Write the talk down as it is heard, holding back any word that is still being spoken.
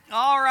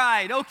All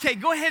right, okay,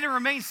 go ahead and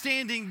remain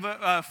standing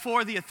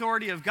for the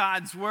authority of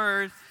God's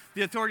word.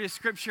 The authority of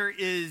Scripture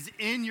is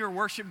in your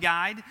worship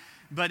guide,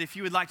 but if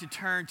you would like to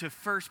turn to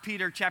 1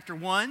 Peter chapter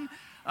 1,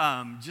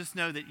 just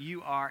know that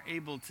you are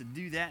able to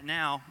do that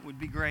now, would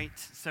be great.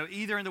 So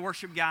either in the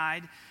worship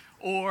guide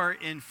or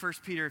in 1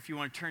 Peter if you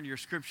want to turn to your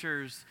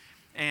scriptures.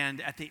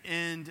 And at the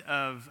end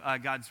of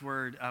God's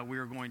word, we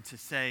are going to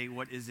say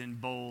what is in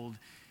bold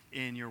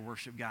in your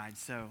worship guide.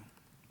 So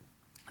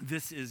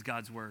this is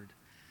God's word.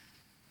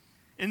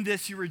 In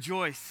this you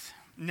rejoice,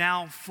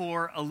 now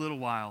for a little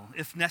while,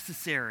 if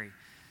necessary.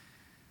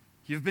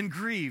 You've been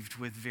grieved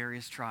with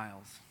various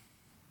trials,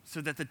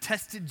 so that the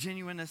tested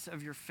genuineness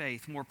of your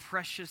faith, more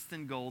precious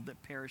than gold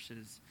that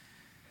perishes,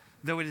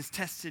 though it is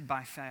tested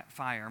by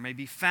fire, may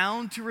be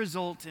found to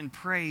result in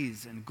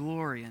praise and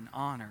glory and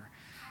honor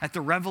at the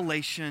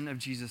revelation of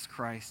Jesus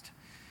Christ.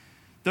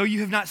 Though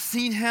you have not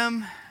seen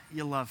him,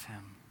 you love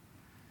him.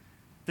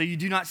 Though you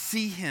do not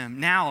see him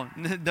now,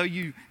 though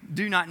you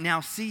do not now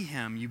see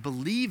him, you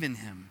believe in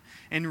him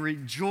and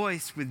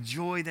rejoice with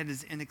joy that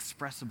is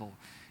inexpressible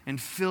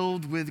and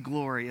filled with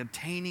glory,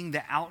 obtaining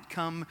the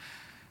outcome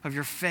of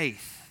your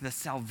faith, the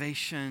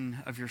salvation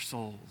of your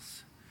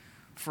souls.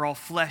 For all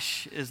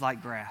flesh is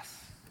like grass.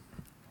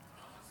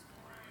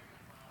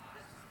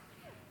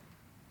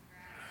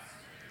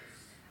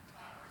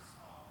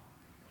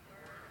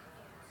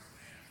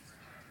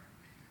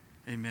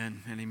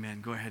 Amen and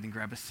amen. Go ahead and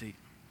grab a seat.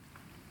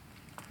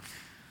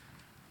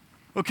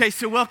 Okay,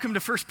 so welcome to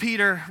 1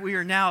 Peter. We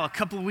are now a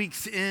couple of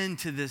weeks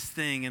into this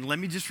thing, and let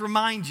me just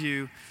remind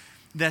you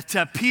that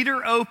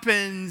Peter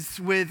opens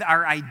with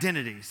our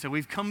identity. So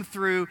we've come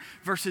through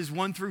verses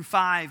 1 through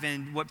 5,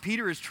 and what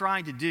Peter is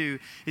trying to do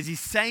is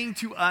he's saying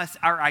to us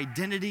our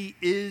identity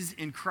is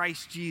in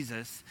Christ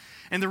Jesus.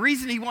 And the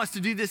reason he wants to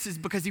do this is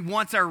because he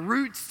wants our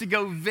roots to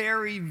go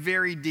very,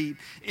 very deep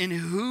in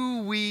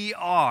who we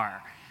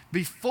are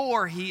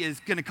before he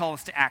is going to call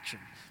us to action.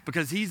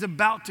 Because he's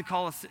about to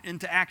call us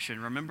into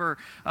action. Remember,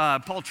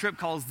 Paul Tripp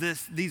calls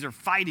these are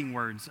fighting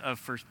words of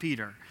 1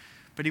 Peter.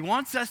 But he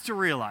wants us to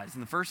realize in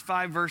the first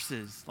 5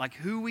 verses, like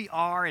who we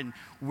are and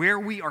where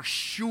we are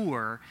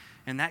sure,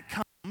 and that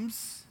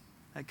comes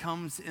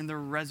in the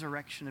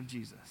resurrection of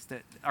Jesus.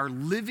 That our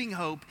living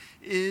hope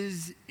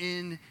is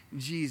in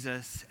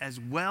Jesus, as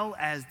well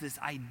as this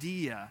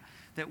idea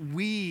that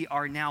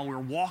we're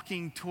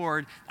walking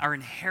toward our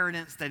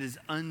inheritance that is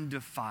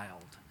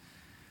undefiled.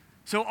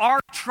 So are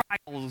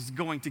trials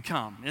going to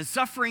come? Is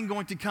suffering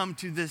going to come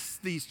to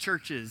these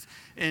churches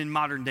in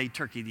modern day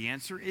Turkey? The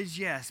answer is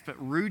yes, but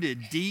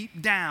rooted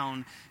deep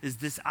down is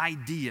this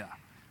idea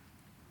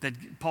that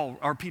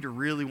Peter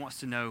really wants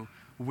to know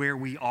where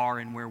we are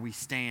and where we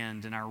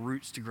stand and our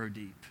roots to grow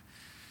deep.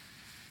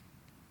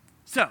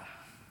 So,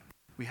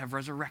 we have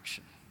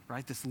resurrection,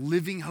 right? This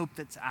living hope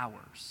that's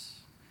ours.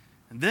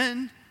 And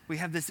then we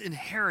have this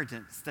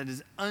inheritance that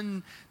is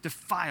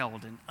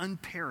undefiled and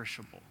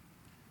unperishable.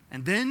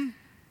 And then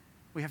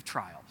we have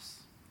trials.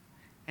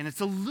 And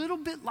it's a little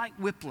bit like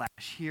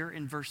whiplash here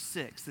in verse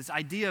 6. This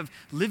idea of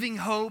living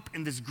hope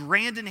and this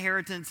grand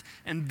inheritance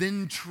and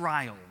then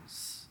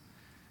trials.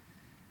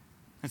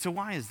 And so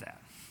why is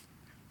that?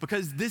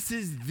 Because this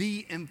is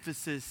the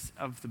emphasis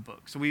of the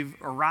book. So we've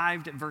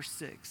arrived at verse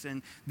 6,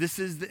 and this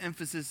is the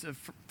emphasis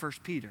of 1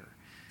 Peter,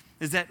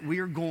 is that we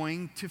are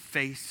going to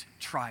face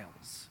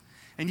trials.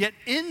 And yet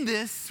in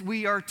this,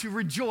 we are to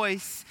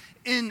rejoice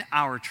in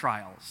our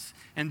trials.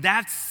 And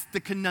that's the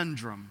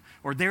conundrum,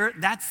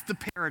 that's the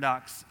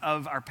paradox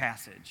of our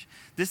passage.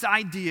 This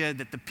idea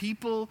that the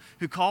people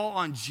who call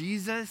on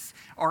Jesus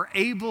are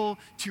able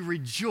to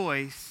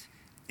rejoice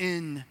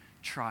in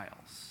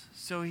trials.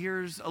 So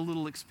here's a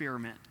little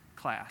experiment,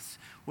 class.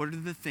 What are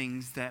the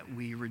things that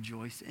we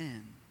rejoice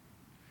in?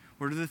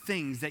 What are the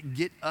things that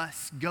get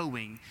us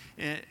going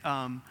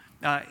to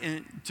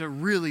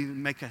really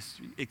make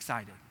us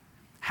excited?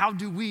 How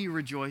do we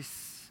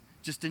rejoice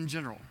just in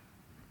general?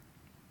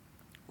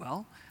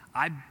 Well,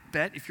 I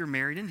bet if you're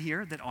married in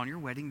here that on your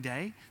wedding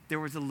day, there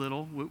was a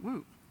little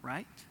woot-woot,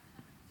 right?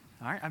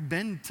 All right, I've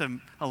been to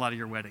a lot of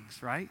your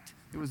weddings, right?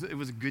 It was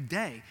a good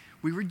day.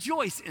 We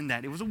rejoice in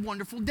that. It was a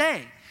wonderful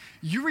day.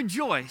 You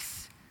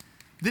rejoice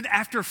that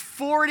after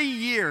 40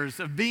 years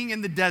of being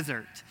in the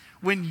desert,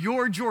 when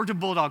your Georgia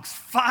Bulldogs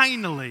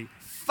finally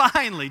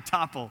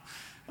topple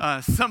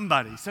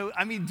somebody. So,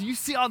 I mean, do you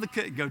see all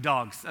go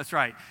Dogs, that's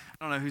right.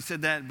 I don't know who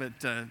said that, but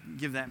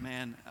give that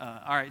man.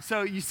 All right,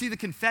 so you see the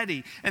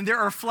confetti, and there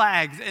are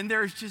flags, and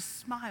there's just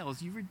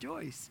smiles. You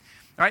rejoice.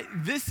 All right,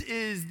 this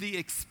is the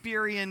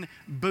Experian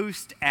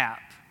Boost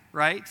app,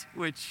 right?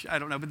 Which, I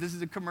don't know, but this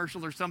is a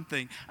commercial or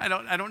something. I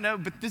don't know,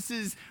 but this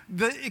is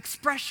the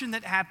expression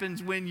that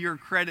happens when your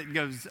credit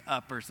goes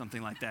up or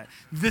something like that.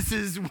 This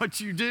is what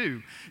you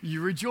do.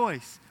 You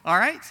rejoice, all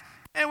right?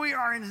 And we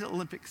are in the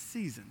Olympic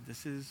season.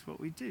 This is what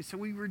we do. So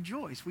we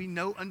rejoice. We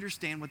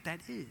understand what that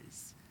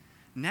is.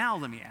 Now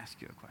let me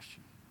ask you a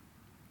question.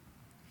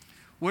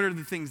 What are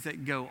the things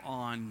that go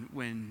on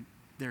when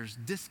there's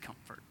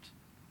discomfort?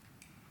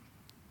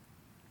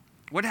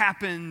 What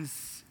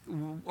happens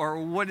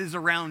or what is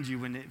around you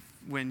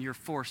when you're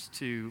forced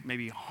to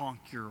maybe honk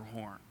your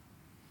horn?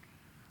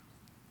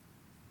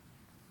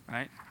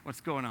 Right?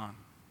 What's going on?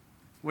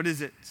 What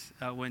is it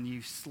when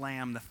you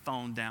slam the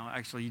phone down?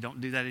 Actually, you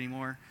don't do that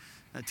anymore.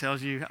 That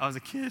tells you I was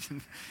a kid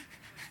and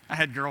I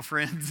had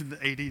girlfriends in the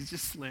 80s,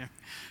 just slam.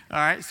 All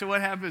right, so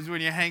what happens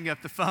when you hang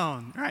up the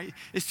phone, right?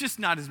 It's just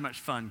not as much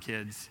fun,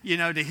 kids. You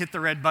know, to hit the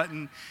red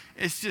button,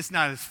 it's just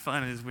not as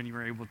fun as when you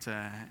were able to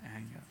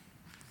hang up.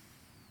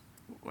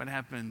 What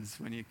happens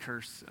when you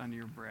curse under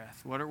your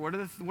breath? What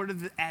are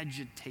the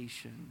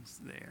agitations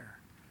there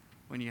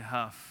when you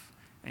huff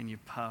and you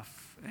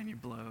puff and you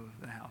blow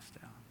the house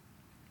down?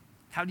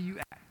 How do you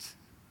act?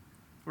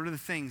 What are the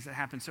things that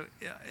happen? So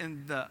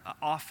in the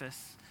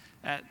office,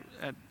 at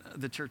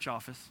the church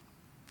office,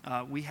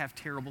 we have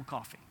terrible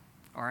coffee,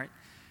 all right?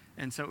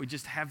 And so we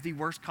just have the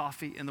worst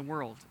coffee in the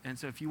world. And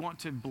so if you want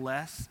to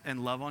bless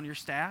and love on your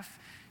staff,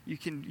 you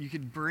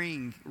could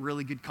bring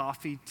really good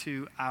coffee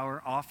to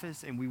our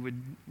office, and we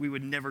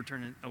would never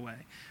turn it away.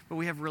 But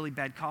we have really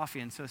bad coffee,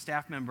 and so a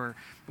staff member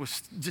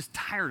was just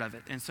tired of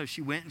it, and so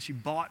she went and she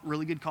bought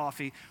really good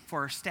coffee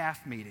for our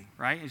staff meeting,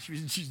 right? And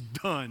she's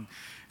done,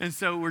 and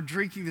so we're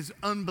drinking this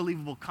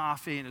unbelievable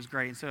coffee, and it was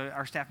great. And so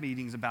our staff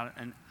meeting is about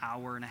an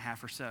hour and a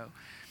half or so,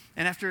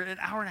 and after an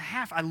hour and a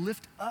half, I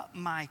lift up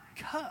my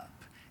cup,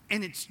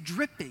 and it's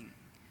dripping.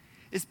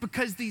 It's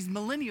because these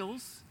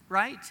millennials,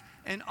 right?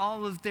 And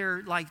all of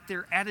their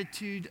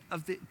attitude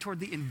toward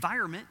the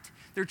environment,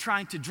 they're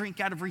trying to drink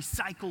out of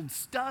recycled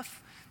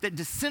stuff that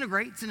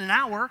disintegrates in an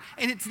hour,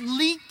 and it's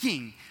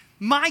leaking.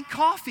 My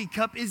coffee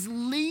cup is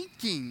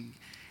leaking.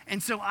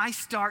 And so I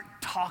start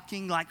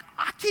talking like,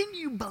 can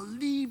you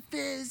believe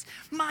this?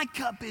 My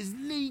cup is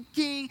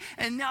leaking,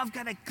 and now I've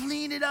got to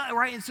clean it up,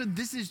 right? And so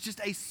this is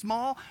just a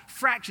small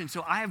fraction.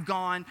 So I have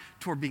gone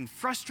toward being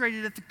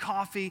frustrated at the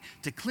coffee,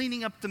 to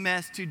cleaning up the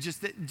mess, to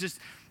just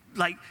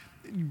like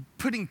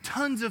putting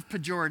tons of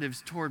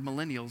pejoratives toward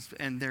millennials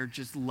and their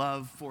just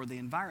love for the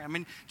environment. I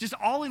mean, just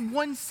all in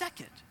 1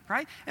 second,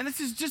 right? And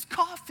this is just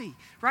coffee,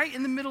 right?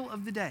 In the middle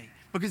of the day.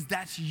 Because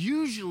that's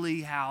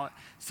usually how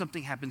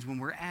something happens when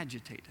we're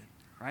agitated,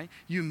 right?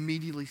 You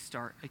immediately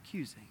start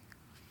accusing.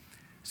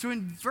 So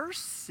in verse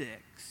 6,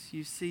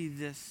 you see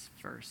this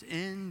verse.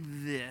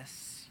 In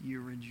this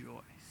you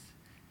rejoice,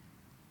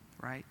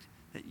 right?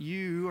 That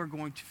you are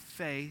going to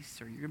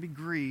face, or you're going to be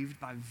grieved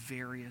by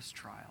various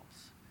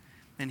trials.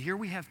 And here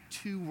we have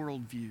two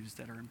worldviews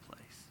that are in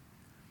place.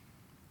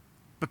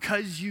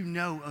 Because you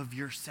know of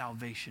your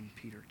salvation,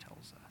 Peter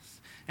tells us.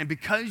 And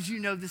because you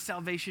know this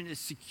salvation is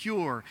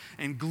secure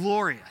and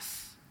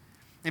glorious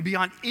and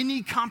beyond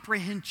any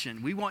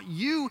comprehension, we want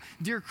you,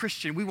 dear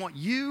Christian, we want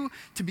you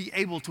to be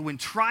able to, when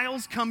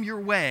trials come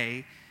your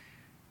way,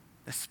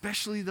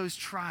 especially those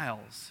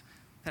trials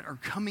that are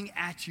coming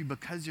at you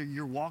because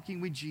you're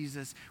walking with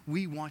Jesus,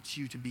 we want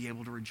you to be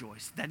able to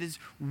rejoice. That is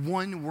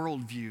one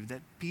worldview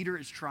that Peter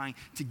is trying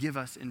to give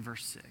us in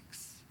verse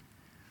 6.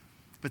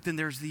 But then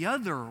there's the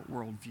other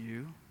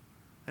worldview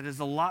that is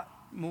a lot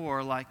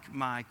more like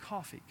my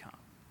coffee cup.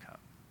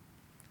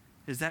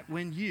 Is that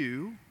when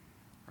you,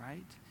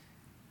 right,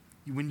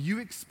 when you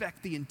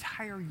expect the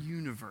entire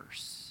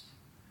universe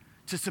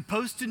to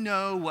supposed to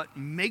know what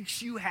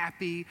makes you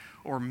happy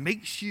or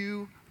makes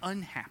you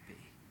unhappy.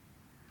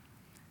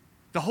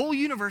 The whole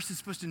universe is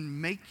supposed to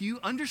make you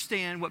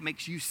understand what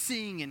makes you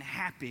sing and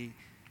happy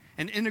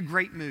and in a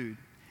great mood,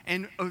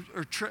 and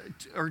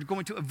are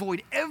going to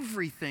avoid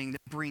everything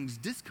that brings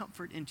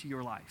discomfort into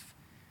your life.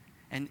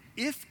 And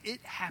if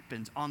it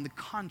happens, on the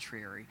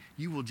contrary,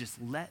 you will just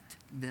let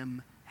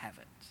them have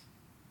it.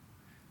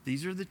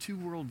 These are the two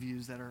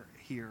worldviews that are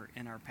here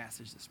in our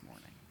passage this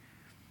morning.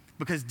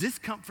 Because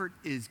discomfort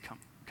is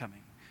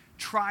coming.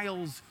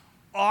 Trials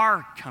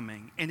are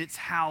coming, and it's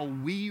how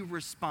we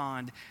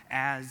respond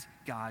as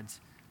God's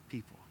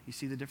people. You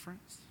see the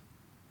difference?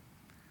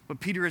 What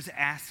Peter is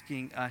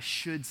asking us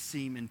should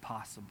seem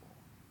impossible.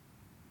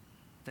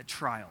 That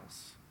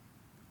trials,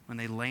 when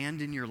they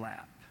land in your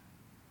lap,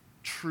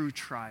 true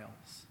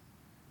trials,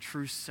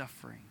 true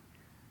suffering,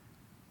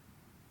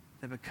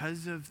 that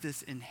because of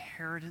this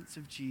inheritance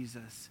of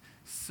Jesus,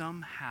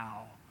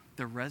 somehow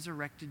the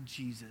resurrected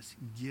Jesus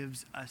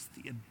gives us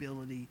the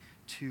ability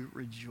to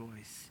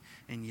rejoice,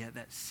 and yet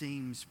that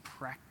seems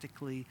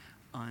practically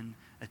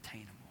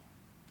unattainable.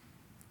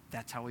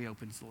 That's how he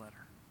opens the letter.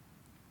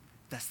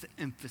 That's the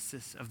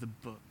emphasis of the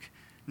book.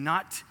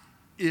 Not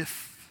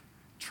if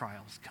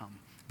trials come,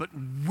 but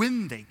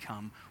when they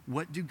come,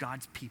 what do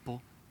God's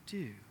people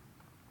do?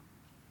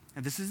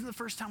 And this isn't the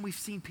first time we've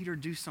seen Peter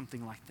do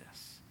something like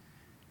this.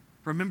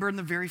 Remember in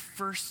the very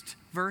first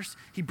verse,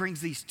 he brings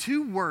these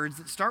two words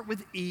that start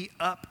with E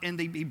up, and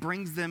he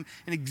brings them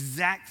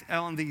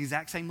on the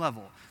exact same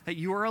level. That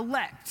you are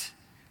elect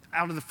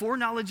out of the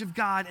foreknowledge of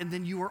God, and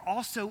then you are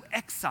also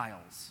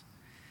exiles.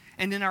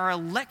 And in our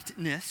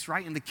electness,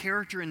 right, in the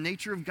character and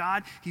nature of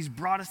God, he's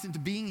brought us into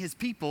being his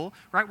people,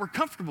 right? We're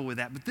comfortable with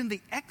that. But then the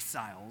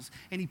exiles,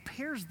 and he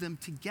pairs them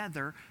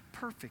together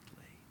perfectly.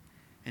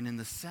 And in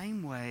the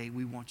same way,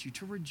 we want you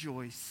to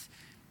rejoice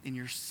in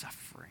your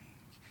suffering.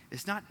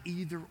 It's not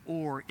either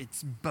or,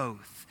 it's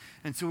both.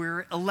 And so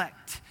we're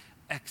elect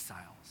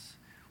exiles.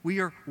 We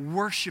are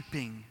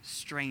worshiping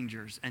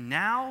strangers. And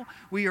now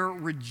we are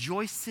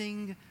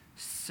rejoicing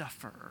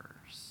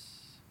sufferers.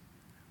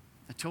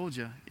 I told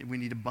you we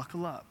need to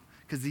buckle up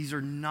because these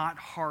are not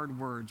hard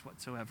words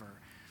whatsoever.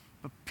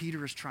 But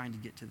Peter is trying to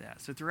get to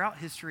that. So throughout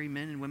history,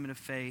 men and women of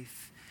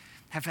faith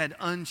have had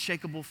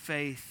unshakable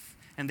faith,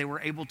 and they were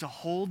able to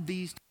hold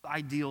these two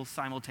ideals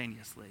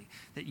simultaneously.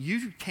 That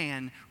you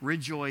can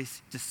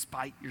rejoice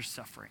despite your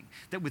suffering.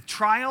 That with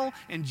trial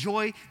and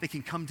joy, they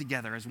can come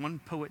together. As one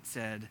poet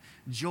said,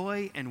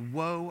 joy and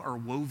woe are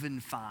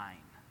woven fine.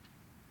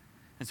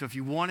 And so if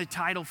you want a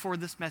title for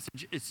this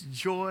message, it's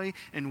Joy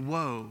and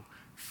Woe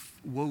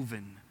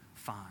Woven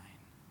Fine.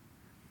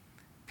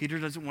 Peter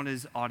doesn't want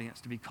his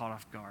audience to be caught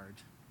off guard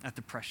at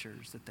the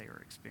pressures that they are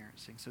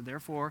experiencing. So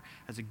therefore,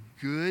 as a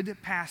good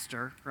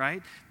pastor,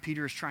 right,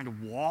 Peter is trying to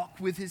walk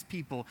with his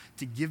people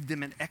to give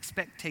them an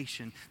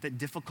expectation that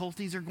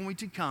difficulties are going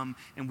to come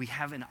and we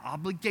have an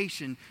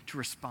obligation to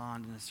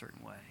respond in a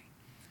certain way.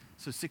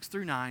 So 6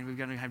 through 9, we're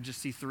going to have just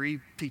see 3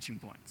 teaching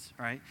points,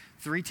 right?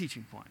 3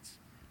 teaching points.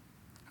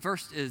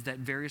 First is that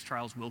various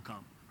trials will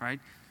come, right?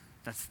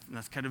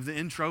 That's kind of the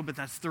intro, but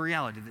that's the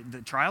reality.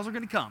 The trials are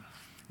going to come.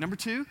 Number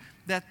 2,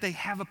 that they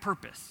have a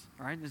purpose,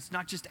 all right? It's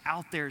not just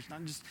out there. It's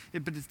not just,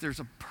 there's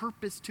a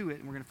purpose to it,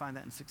 and we're going to find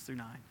that in 6 through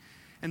 9.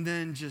 And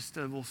then just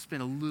we'll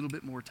spend a little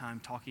bit more time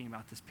talking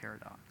about this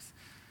paradox.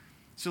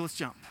 So let's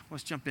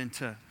jump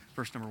into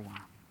verse number 1.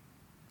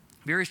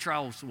 Various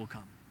trials will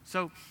come.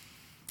 So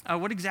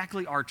what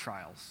exactly are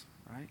trials,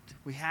 right?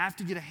 We have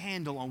to get a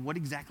handle on what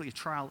exactly a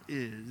trial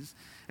is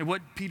and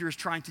what Peter is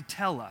trying to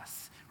tell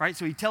us, right?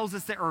 So he tells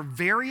us there are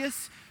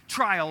various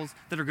trials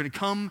that are going to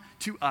come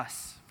to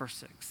us, verse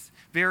 6.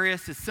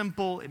 Various is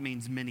simple. It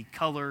means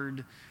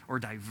many-colored or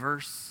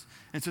diverse.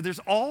 And so there's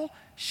all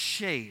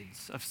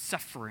shades of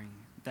suffering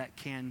that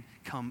can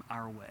come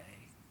our way.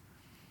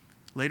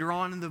 Later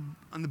on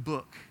in the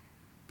book,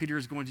 Peter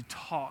is going to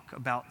talk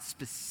about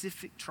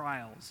specific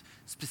trials,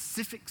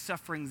 specific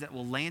sufferings that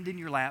will land in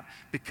your lap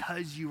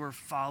because you are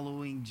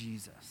following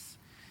Jesus.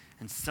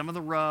 And some of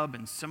the rub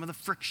and some of the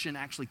friction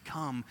actually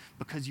come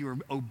because you are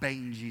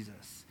obeying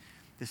Jesus.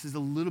 This is a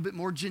little bit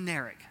more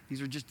generic. These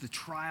are just the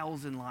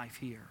trials in life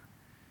here.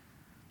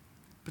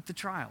 But the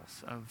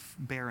trials of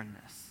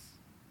barrenness,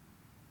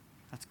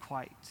 that's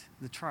quite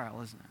the trial,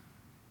 isn't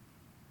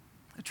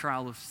it? A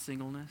trial of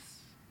singleness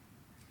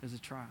is a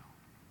trial.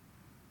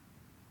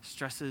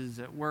 Stresses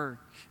at work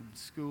and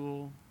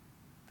school,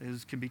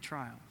 those can be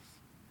trials.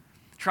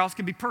 Trials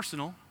can be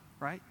personal,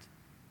 right?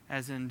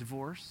 As in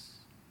divorce.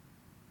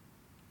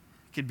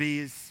 It could be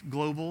as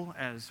global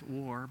as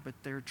war, but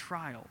they're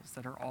trials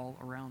that are all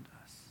around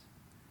us.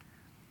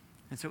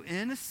 And so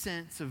in a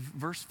sense of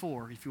verse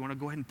 4, if you want to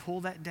go ahead and pull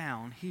that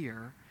down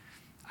here,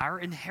 our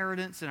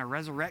inheritance and our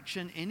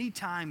resurrection,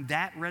 anytime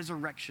that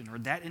resurrection or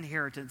that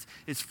inheritance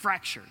is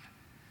fractured,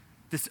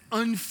 this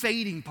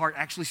unfading part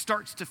actually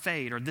starts to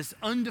fade, or this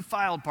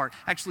undefiled part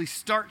actually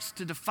starts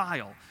to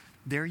defile.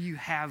 There you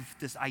have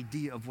this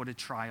idea of what a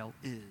trial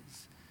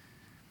is.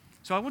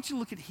 So I want you to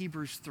look at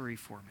Hebrews 3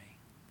 for me.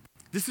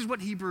 This is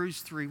what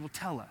Hebrews 3 will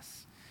tell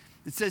us.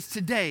 It says,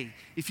 today,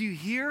 if you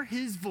hear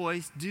his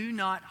voice, do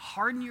not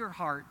harden your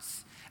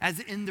hearts as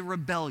in the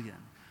rebellion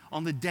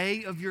on the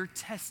day of your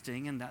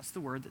testing, and that's the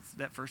word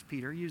that 1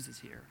 Peter uses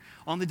here.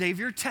 On the day of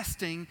your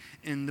testing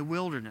in the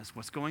wilderness.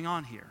 What's going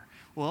on here?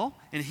 Well,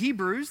 in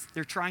Hebrews,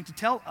 they're trying to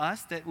tell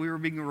us that we were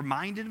being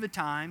reminded of a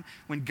time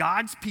when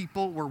God's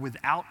people were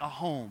without a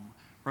home.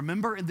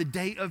 Remember, in the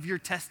day of your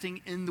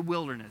testing in the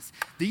wilderness,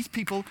 these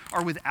people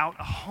are without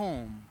a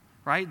home,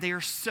 right? They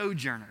are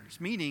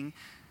sojourners, meaning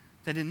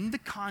that in the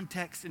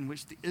context in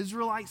which the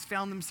Israelites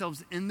found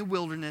themselves in the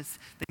wilderness,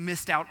 they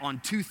missed out on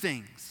 2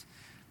 things: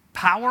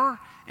 power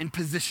and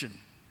position.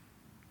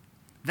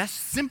 That's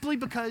simply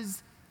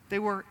because they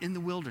were in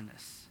the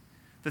wilderness.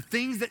 The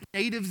things that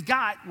natives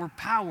got were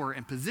power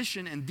and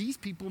position, and these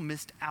people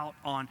missed out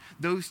on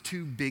those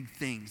 2 big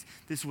things.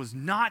 This was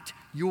not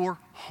your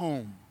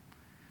home.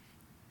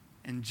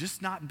 And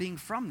just not being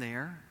from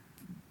there,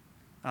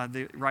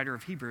 the writer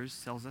of Hebrews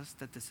tells us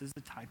that this is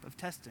a type of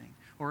testing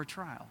or a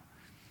trial.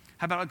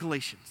 How about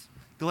Galatians?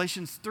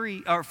 Galatians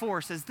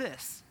 4 says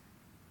this: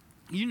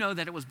 you know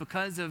that it was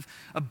because of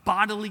a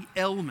bodily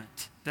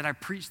ailment that I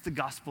preached the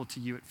gospel to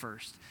you at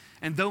first.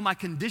 And though my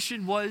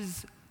condition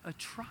was a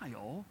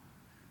trial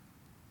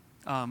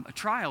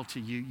to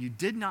you, you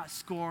did not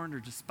scorn or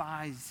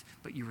despise,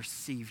 but you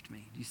received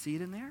me. Do you see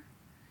it in there?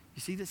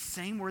 You see the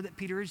same word that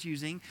Peter is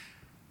using.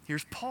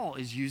 Here's Paul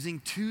is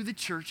using to the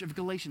church of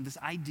Galatians, this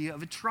idea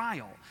of a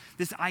trial,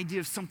 this idea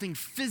of something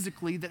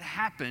physically that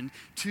happened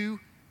to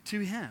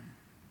him.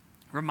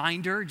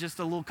 Reminder, just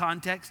a little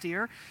context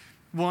here.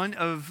 One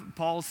of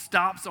Paul's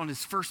stops on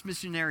his first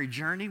missionary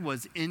journey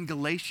was in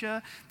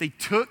Galatia. They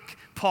took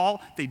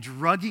Paul, they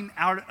drug him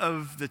out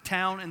of the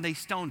town, and they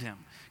stoned him.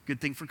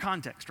 Good thing for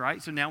context,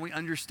 right? So now we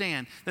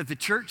understand that the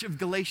church of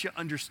Galatia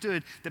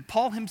understood that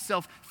Paul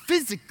himself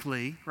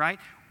physically, right,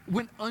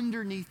 went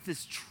underneath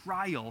this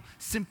trial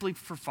simply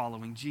for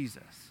following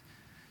Jesus.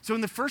 So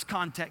in the first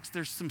context,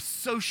 there's some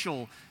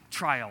social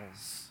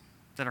trials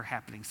that are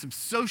happening, some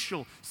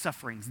social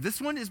sufferings.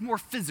 This one is more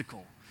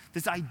physical.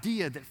 This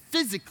idea that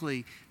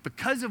physically,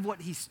 because of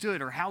what he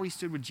stood or how he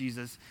stood with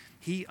Jesus,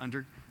 he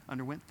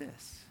underwent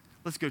this.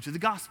 Let's go to the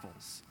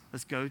Gospels.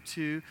 Let's go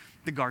to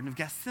the Garden of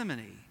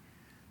Gethsemane,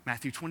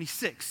 Matthew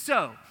 26.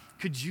 So,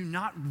 could you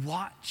not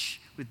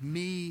watch with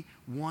me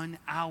 1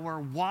 hour?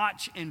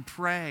 Watch and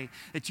pray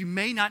that you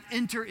may not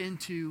enter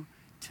into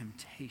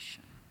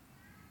temptation.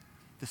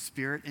 The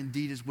spirit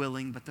indeed is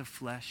willing, but the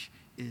flesh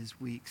is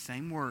weak.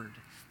 Same word.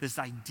 This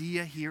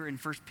idea here in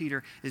 1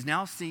 Peter is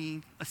now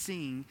seeing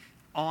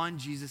on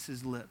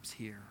Jesus' lips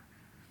here,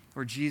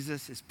 where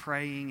Jesus is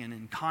praying and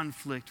in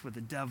conflict with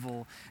the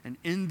devil. And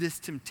in this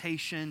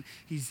temptation,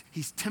 he's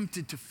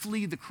tempted to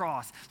flee the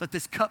cross. Let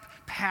this cup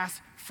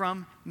pass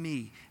from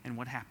me. And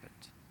what happened?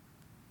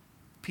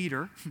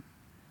 Peter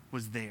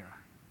was there.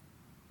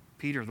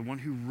 Peter, the one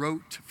who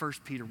wrote 1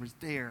 Peter, was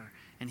there.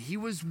 And he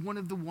was one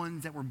of the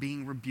ones that were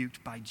being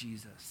rebuked by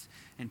Jesus.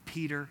 And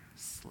Peter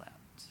slept.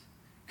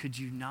 Could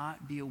you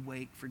not be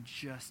awake for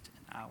just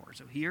an hour?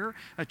 So here,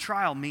 a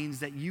trial means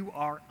that you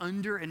are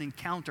under an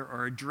encounter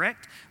or a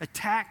direct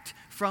attack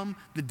from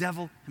the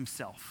devil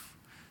himself.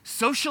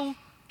 Social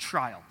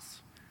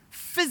trials,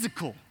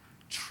 physical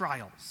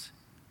trials,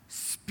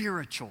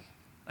 spiritual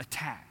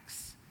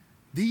attacks.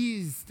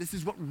 This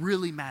is what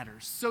really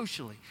matters,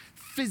 socially,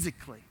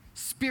 physically,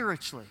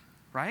 spiritually,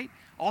 right?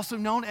 Also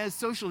known as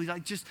socially,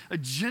 like just a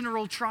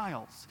general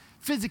trials.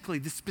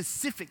 Physically,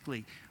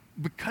 specifically,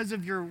 because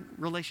of your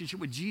relationship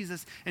with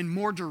Jesus, and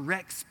more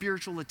direct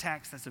spiritual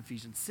attacks. That's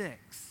Ephesians 6.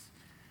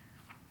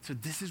 So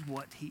this is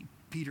what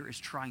Peter is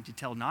trying to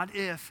tell. Not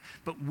if,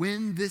 but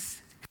when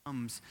this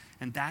comes.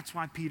 And that's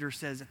why Peter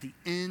says at the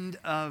end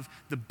of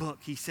the book,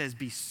 he says,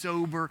 be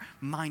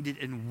sober-minded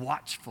and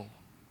watchful.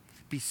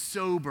 Be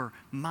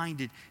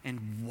sober-minded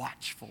and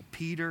watchful.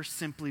 Peter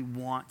simply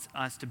wants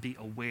us to be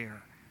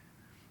aware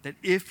that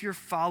if you're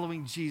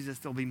following Jesus,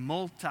 there'll be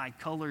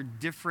multicolored,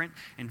 different,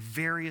 and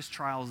various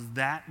trials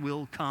that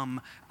will come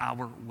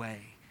our way.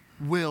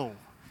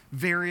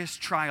 Various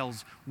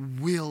trials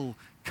will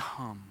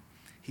come.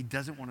 He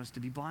doesn't want us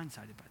to be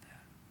blindsided by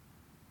that.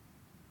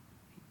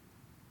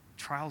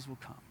 Trials will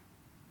come.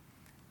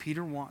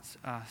 Peter wants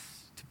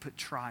us to put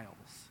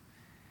trials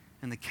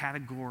in the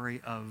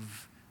category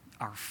of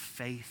our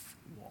faith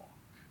walk.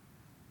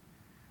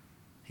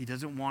 He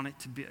doesn't want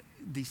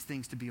these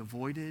things to be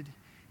avoided.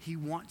 He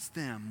wants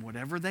them,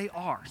 whatever they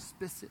are,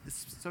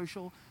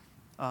 social,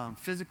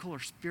 physical, or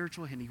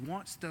spiritual, and he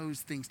wants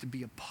those things to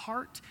be a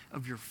part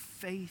of your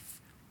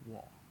faith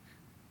walk.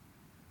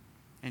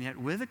 And yet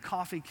with a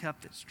coffee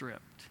cup that's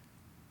dripped,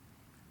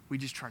 we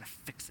just try to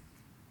fix it.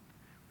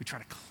 We try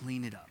to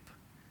clean it up.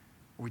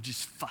 Or we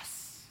just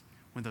fuss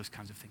when those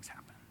kinds of things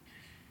happen.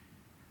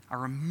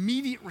 Our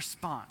immediate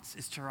response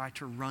is to try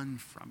to run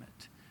from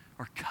it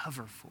or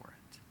cover for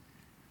it.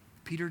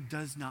 Peter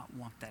does not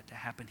want that to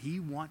happen. He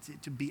wants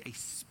it to be a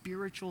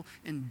spiritual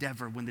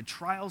endeavor. When the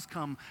trials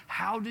come,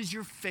 how does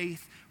your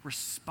faith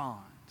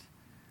respond?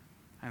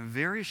 I'm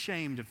very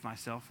ashamed of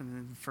myself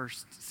in the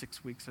first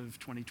 6 weeks of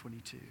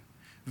 2022.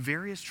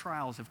 Various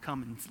trials have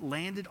come and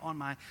landed on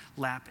my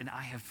lap, and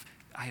I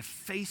have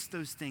faced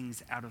those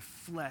things out of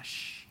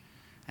flesh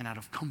and out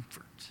of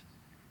comfort.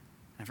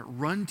 I haven't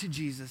run to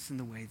Jesus in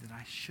the way that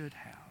I should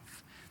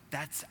have.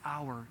 That's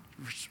our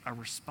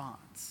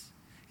response.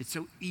 It's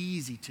so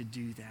easy to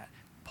do that.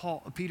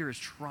 Peter is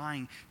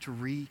trying to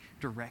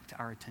redirect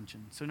our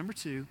attention. So number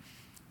 2,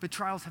 but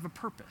trials have a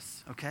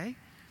purpose, okay?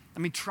 I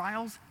mean,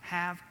 trials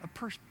have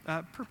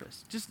a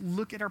purpose. Just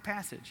look at our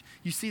passage.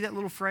 You see that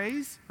little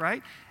phrase,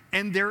 right?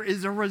 And there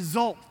is a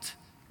result,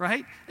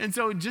 right? And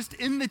so just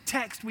in the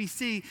text, we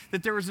see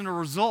that there is a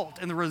result,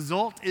 and the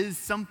result is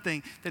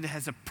something that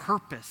has a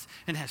purpose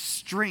and has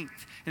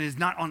strength and is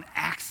not on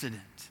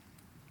accident.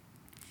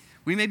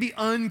 We may be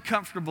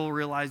uncomfortable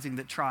realizing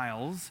that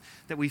trials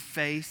that we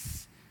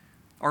face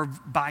are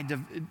by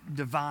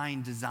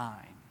divine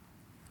design.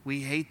 We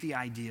hate the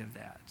idea of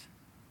that.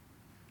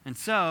 And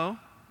so,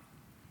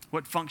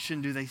 what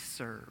function do they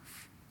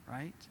serve,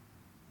 right?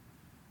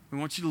 We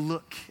want you to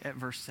look at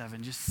verse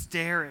 7. Just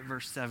stare at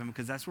verse 7,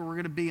 because that's where we're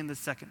going to be in the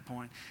second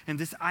point. And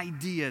this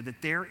idea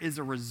that there is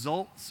a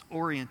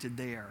results-oriented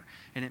there,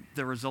 and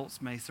the results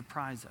may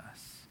surprise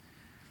us.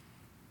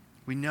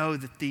 We know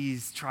that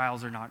these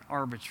trials are not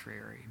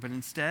arbitrary, but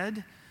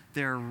instead,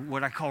 they're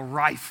what I call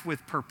rife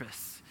with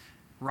purpose,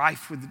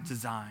 rife with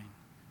design.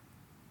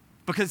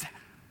 Because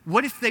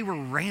what if they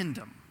were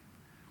random?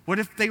 What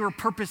if they were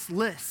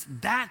purposeless?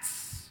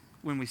 That's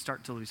when we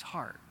start to lose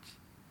heart.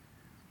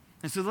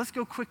 And so let's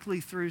go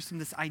quickly through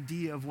this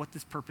idea of what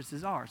these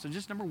purposes are. So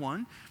just number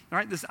 1, all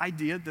right, this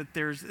idea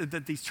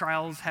that these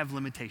trials have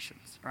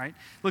limitations, right?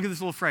 Look at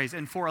this little phrase,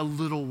 and for a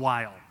little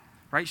while.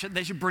 Right?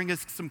 They should bring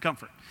us some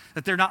comfort,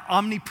 that they're not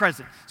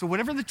omnipresent. So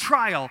whatever the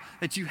trial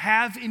that you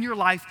have in your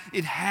life,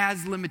 it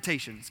has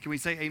limitations. Can we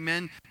say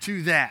amen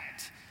to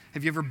that?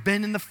 Have you ever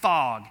been in the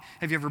fog?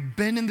 Have you ever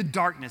been in the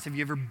darkness? Have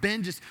you ever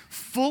been just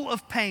full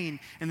of pain?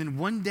 And then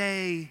one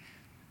day,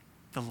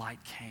 the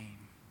light came.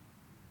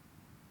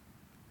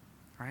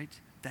 Right?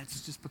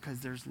 That's just because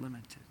there's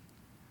limited.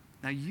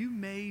 Now, you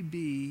may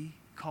be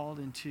called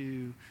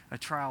into a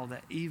trial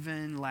that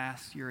even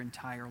lasts your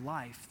entire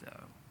life,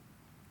 though.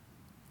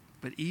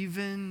 But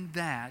even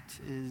that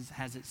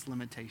has its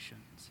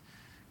limitations.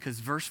 Because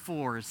verse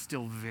 4 is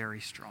still very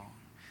strong,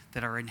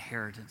 that our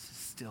inheritance is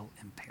still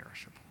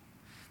imperishable.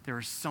 There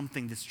is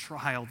something, this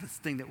trial, this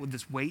thing,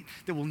 this weight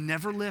that will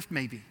never lift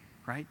maybe,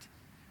 right?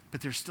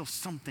 But there's still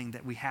something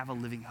that we have a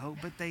living hope,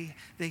 but they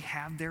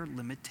have their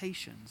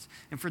limitations.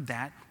 And for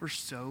that, we're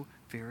so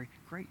very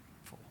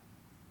grateful.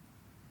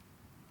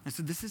 And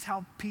so this is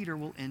how Peter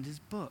will end his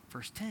book,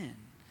 verse 10.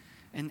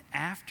 And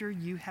after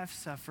you have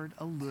suffered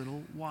a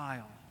little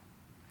while.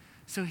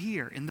 So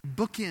here, in the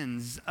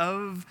bookends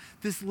of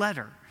this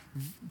letter,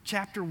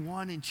 chapter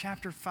 1 and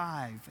chapter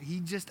 5, he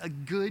just a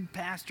good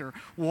pastor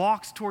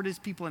walks toward his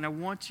people. And I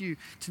want you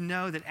to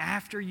know that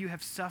after you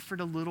have suffered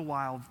a little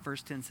while,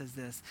 verse 10 says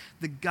this,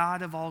 the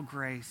God of all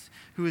grace,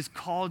 who has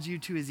called you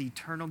to his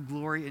eternal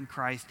glory in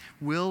Christ,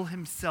 will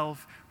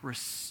himself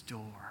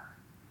restore.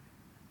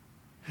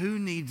 Who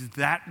needs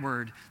that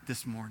word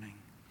this morning?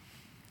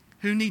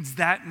 Who needs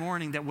that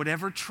morning that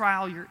whatever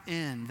trial you're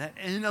in, that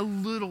in a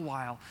little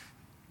while,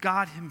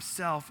 God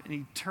himself, in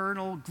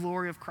eternal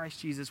glory of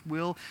Christ Jesus,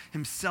 will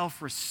himself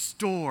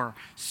restore,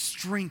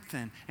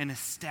 strengthen, and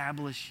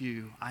establish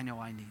you. I know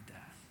I need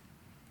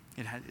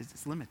that.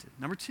 It's limited.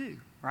 Number 2,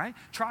 right?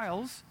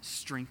 Trials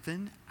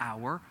strengthen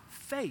our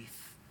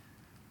faith.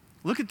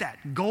 Look at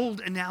that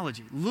gold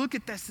analogy. Look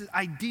at this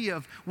idea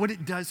of what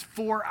it does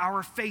for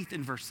our faith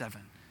in verse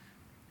 7.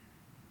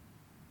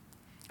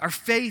 Our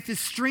faith is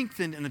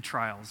strengthened in the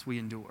trials we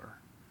endure.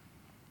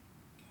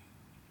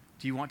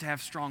 Do you want to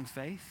have strong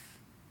faith?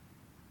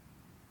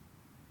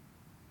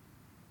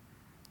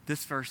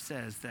 This verse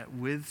says that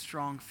with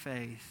strong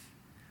faith,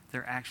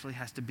 there actually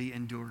has to be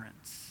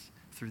endurance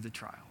through the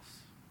trials.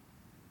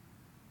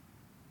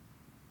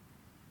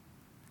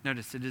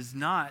 Notice, it is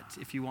not,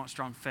 if you want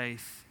strong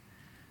faith,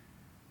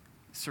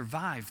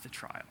 survive the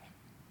trial.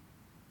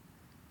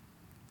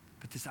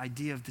 But this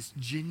idea of this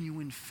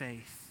genuine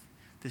faith,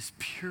 this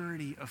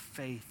purity of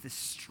faith, this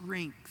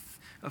strength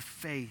of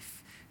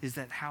faith, is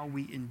that how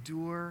we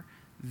endure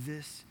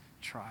this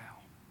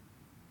trial.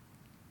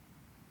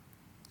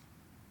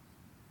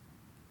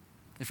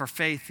 If our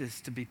faith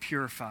is to be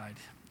purified,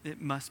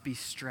 it must be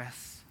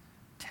stress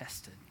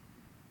tested.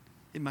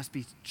 It must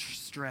be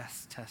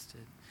stress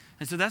tested.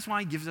 And so that's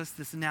why he gives us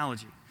this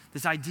analogy,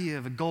 this idea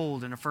of a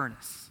gold in a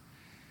furnace.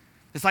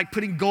 It's like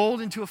putting gold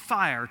into a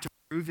fire to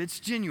prove its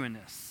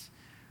genuineness.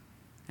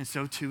 And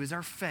so too is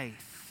our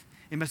faith.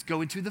 It must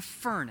go into the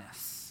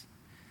furnace.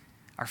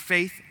 Our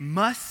faith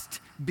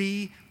must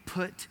be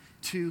put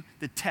to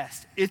the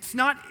test. It's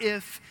not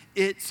if,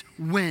 it's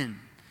when.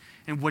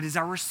 And what is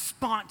our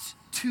response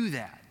to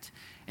that?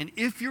 And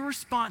if your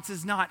response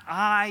is not,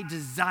 I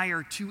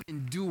desire to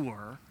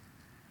endure,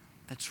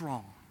 that's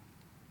wrong.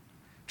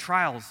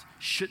 Trials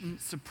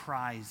shouldn't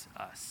surprise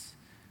us.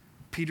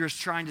 Peter is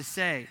trying to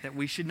say that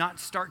we should not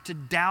start to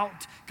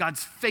doubt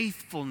God's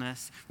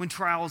faithfulness when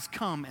trials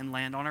come and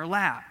land on our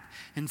lap.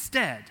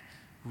 Instead,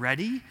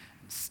 ready,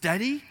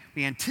 steady,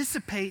 we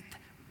anticipate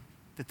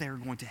that they are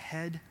going to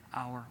head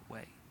our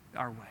way.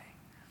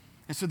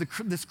 And so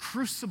this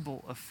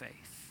crucible of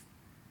faith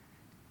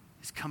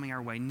is coming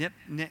our way. Nick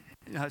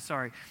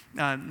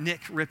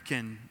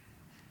Ripken,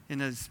 in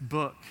his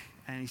book,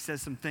 and he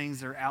says some things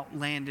that are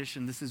outlandish,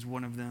 and this is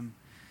one of them.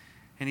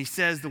 And he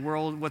says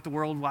what the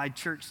worldwide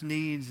church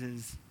needs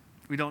is,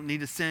 we don't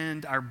need to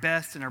send our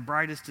best and our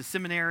brightest to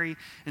seminary.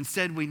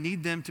 Instead, we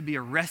need them to be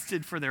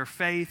arrested for their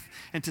faith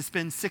and to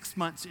spend 6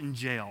 months in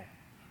jail.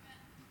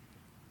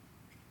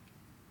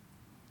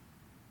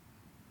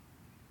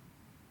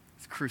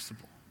 It's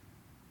crucible.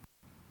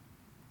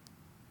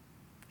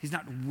 He's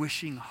not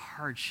wishing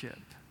hardship,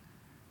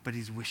 but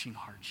he's wishing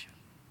hardship.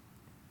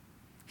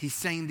 He's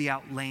saying the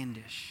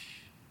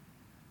outlandish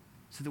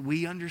so that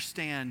we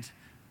understand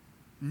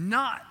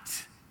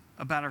not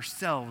about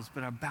ourselves,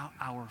 but about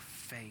our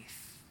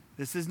faith.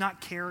 This is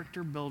not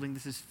character building.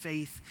 This is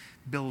faith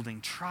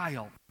building.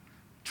 Trials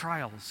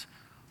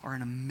are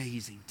an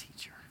amazing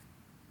teacher.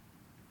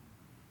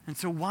 And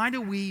so why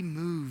do we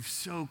move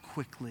so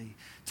quickly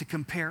to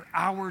compare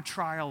our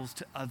trials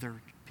to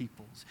other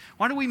people's?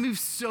 Why do we move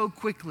so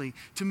quickly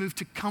to move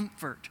to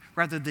comfort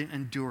rather than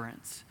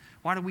endurance?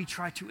 Why do we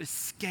try to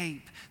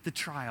escape the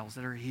trials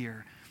that are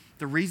here?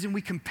 The reason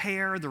we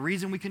compare, the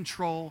reason we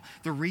control,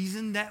 the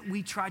reason that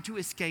we try to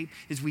escape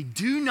is we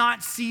do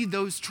not see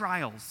those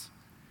trials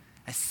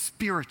as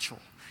spiritual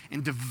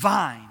and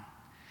divine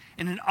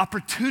and an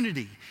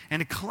opportunity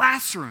and a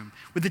classroom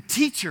with a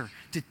teacher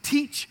to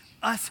teach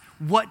us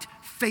what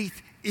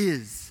faith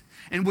is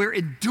and where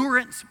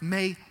endurance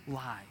may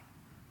lie.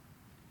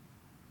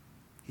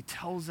 He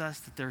tells us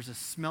that there's a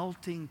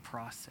smelting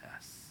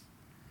process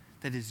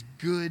that is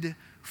good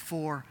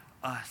for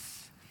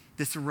us,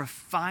 this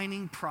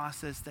refining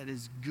process that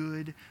is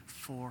good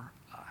for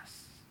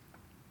us.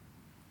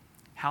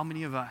 How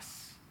many of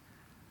us,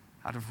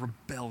 out of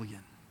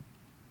rebellion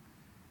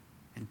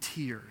and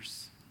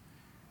tears,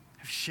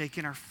 have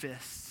shaken our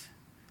fists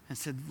and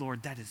said,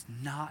 Lord, that is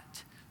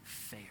not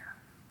fair?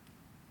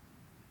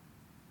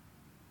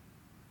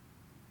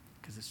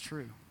 Because it's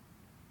true.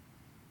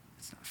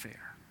 It's not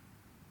fair.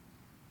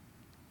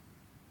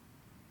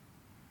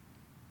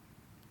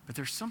 But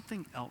there's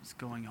something else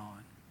going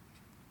on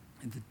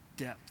in the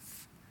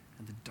depth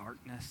and the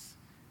darkness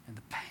and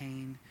the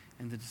pain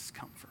and the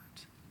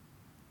discomfort.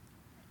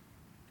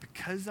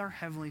 Because our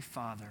Heavenly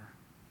Father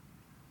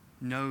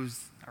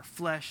knows our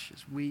flesh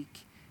is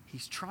weak,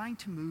 He's trying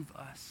to move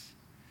us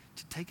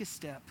to take a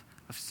step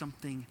of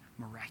something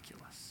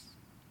miraculous,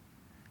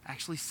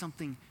 actually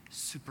something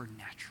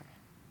supernatural.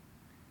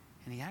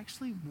 And He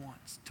actually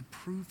wants to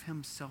prove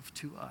Himself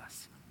to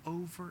us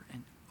over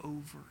and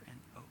over and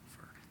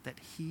over, that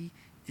He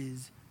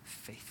is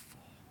faithful.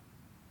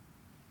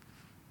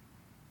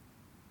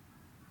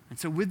 And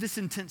so with this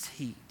intense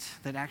heat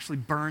that actually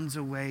burns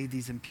away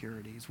these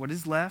impurities, what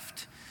is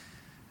left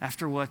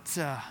after what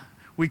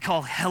we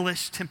call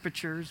hellish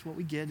temperatures, what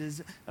we get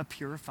is a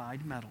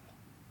purified metal.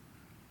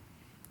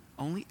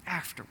 Only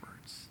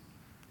afterwards,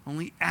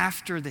 only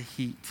after the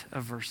heat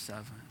of verse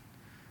 7,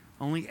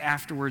 only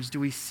afterwards do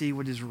we see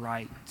what is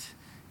right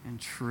and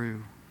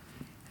true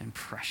and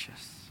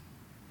precious.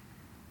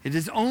 It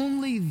is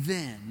only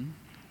then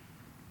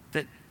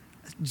that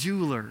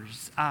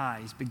jewelers'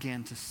 eyes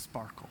began to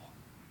sparkle,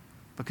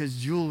 because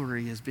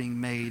jewelry is being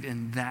made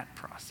in that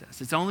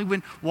process. It's only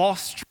when Wall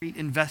Street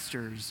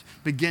investors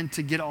begin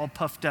to get all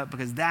puffed up,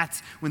 because that's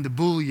when the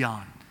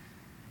bullion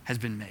has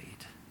been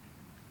made.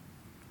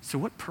 So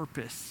what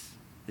purpose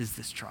is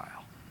this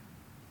trial?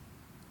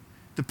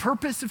 The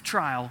purpose of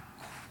trial,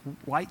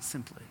 quite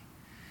simply,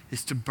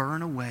 is to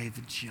burn away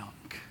the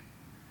junk,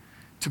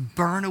 to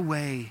burn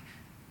away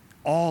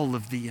all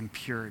of the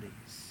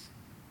impurities.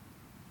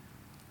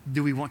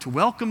 Do we want to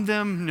welcome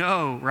them?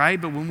 No,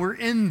 right? But when we're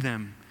in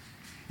them,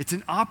 it's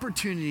an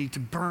opportunity to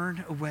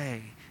burn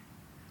away.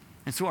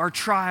 And so our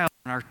trial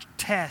and our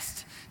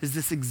test is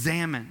this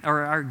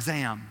our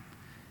exam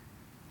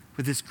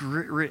with this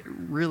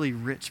really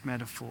rich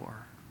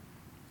metaphor.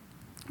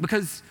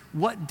 Because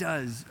what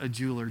does a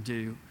jeweler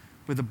do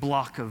with a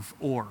block of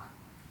ore?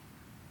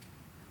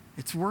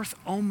 It's worth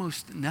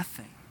almost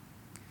nothing.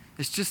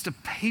 It's just a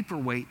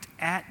paperweight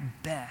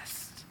at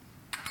best.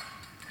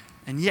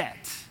 And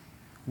yet,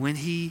 when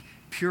he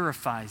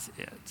purifies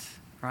it,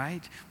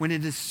 right? When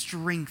it is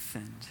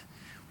strengthened,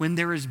 when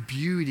there is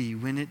beauty,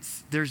 when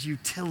there's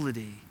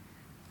utility,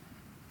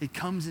 it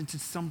comes into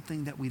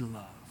something that we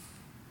love.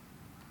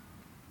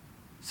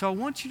 So I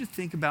want you to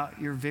think about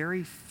your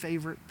very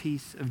favorite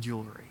piece of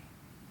jewelry.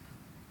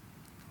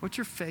 What's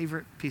your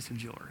favorite piece of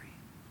jewelry?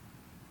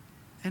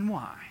 And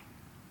why?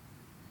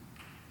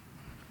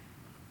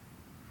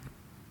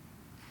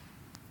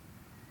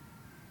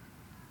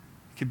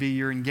 It could be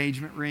your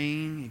engagement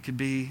ring. It could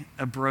be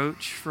a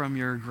brooch from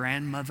your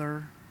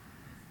grandmother.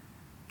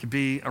 It could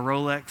be a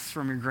Rolex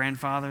from your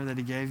grandfather that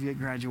he gave you at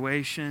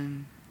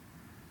graduation.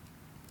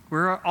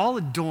 We're all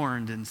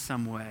adorned in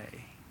some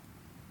way.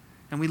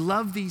 And we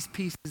love these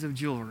pieces of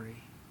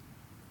jewelry.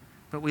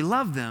 But we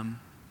love them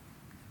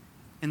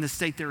in the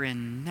state they're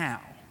in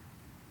now.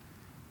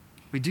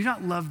 We do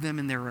not love them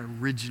in their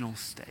original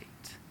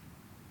state.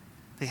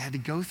 They had to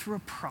go through a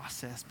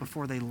process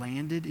before they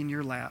landed in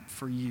your lap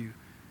for you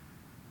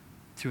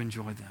to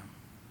enjoy them.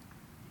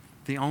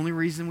 The only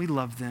reason we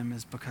love them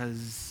is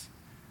because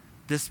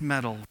this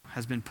metal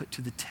has been put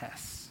to the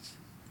test.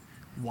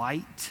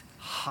 White,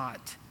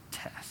 hot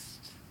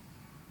test.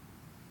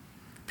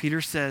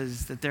 Peter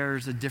says that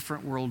there's a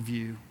different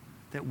worldview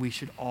that we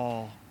should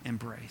all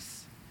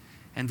embrace.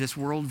 And this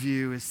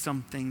worldview is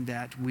something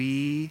that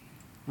we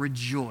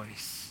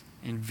rejoice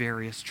in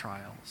various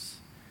trials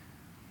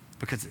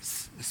because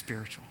it's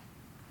spiritual.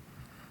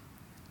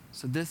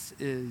 So this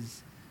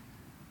is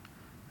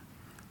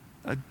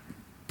a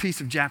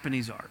piece of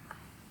Japanese art.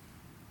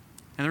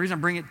 And the reason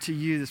I bring it to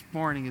you this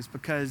morning is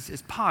because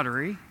it's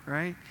pottery,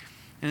 right?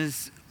 And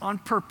it's on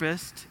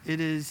purpose, it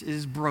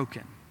is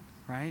broken,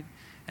 right?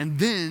 And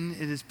then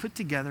it is put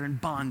together and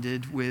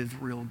bonded with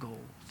real gold.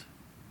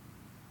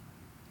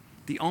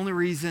 The only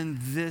reason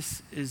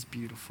this is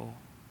beautiful,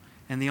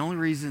 and the only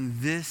reason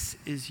this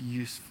is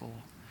useful,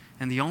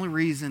 and the only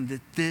reason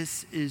that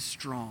this is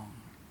strong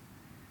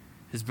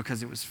is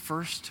because it was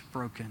first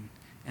broken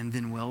and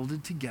then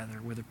welded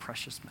together with a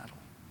precious metal.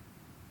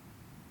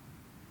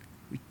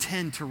 We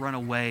tend to run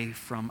away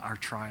from our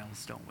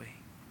trials, don't we?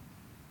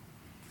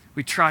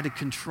 We try to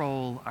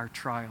control our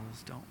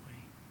trials, don't we?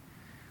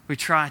 We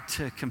try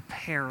to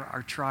compare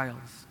our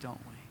trials,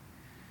 don't we?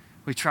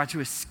 We try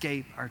to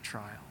escape our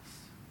trials.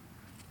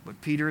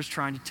 What Peter is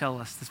trying to tell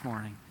us this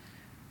morning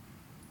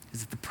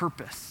is that the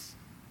purpose,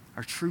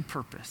 our true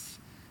purpose,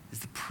 is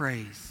the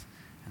praise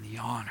and the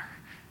honor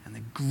and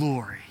the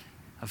glory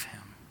of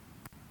Him.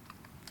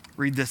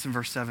 Read this in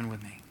verse 7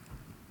 with me.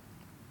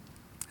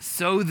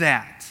 So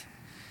that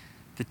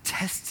the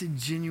tested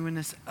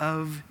genuineness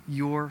of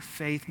your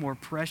faith, more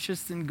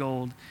precious than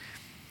gold,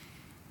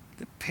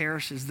 that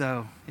perishes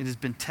though it has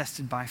been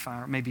tested by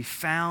fire, may be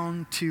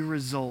found to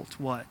result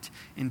what?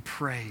 In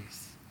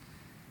praise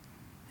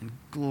and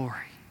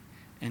glory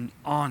and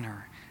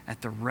honor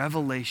at the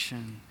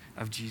revelation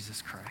of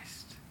Jesus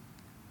Christ.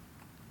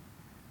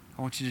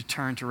 I want you to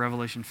turn to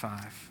Revelation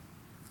 5.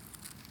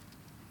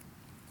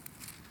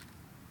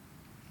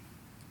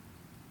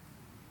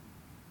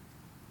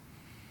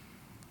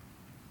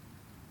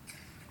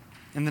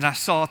 And then I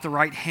saw at the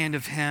right hand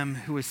of him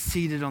who was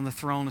seated on the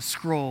throne a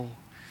scroll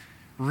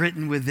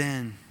written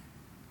within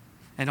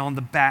and on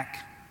the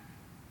back,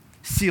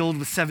 sealed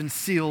with 7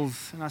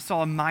 seals. And I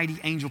saw a mighty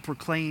angel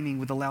proclaiming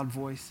with a loud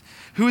voice,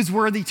 "Who is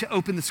worthy to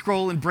open the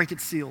scroll and break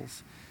its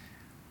seals?"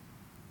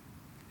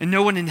 And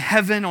no one in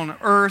heaven, on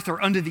earth,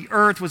 or under the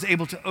earth was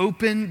able to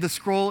open the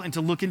scroll and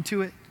to look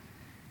into it.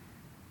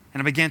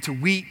 And I began to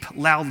weep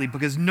loudly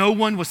because no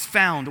one was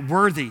found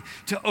worthy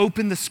to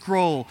open the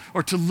scroll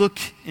or to look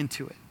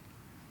into it.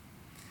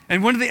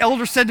 And one of the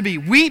elders said to me,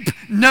 "Weep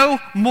no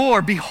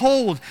more.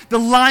 Behold, the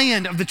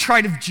Lion of the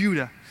tribe of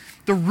Judah,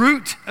 the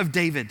Root of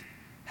David,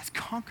 has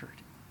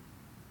conquered,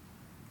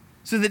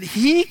 so that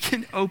he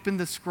can open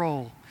the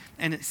scroll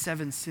and its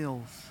 7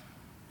 seals."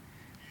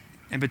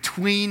 And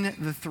between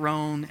the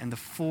throne and the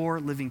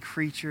 4 living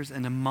creatures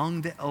and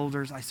among the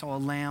elders, I saw a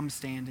lamb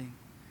standing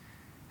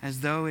as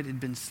though it had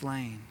been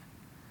slain,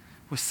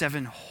 with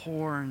 7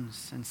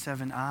 horns and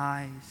 7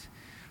 eyes,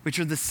 which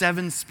are the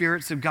 7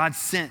 spirits of God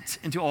sent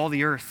into all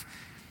the earth.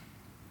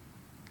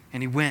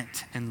 And he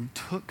went and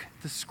took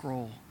the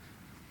scroll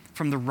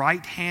from the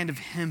right hand of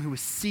him who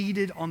was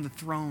seated on the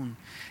throne.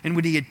 And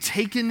when he had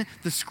taken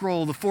the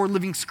scroll, the 4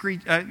 living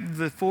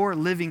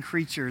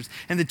creatures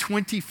and the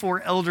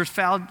 24 elders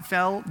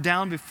fell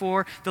down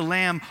before the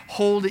Lamb,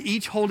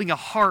 each holding a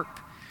harp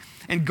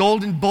and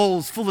golden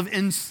bowls full of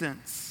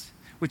incense,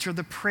 which are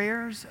the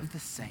prayers of the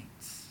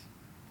saints.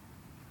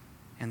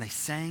 And they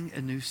sang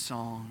a new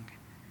song.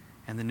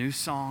 And the new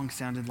song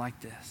sounded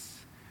like this: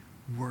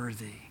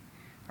 "Worthy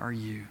are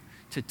you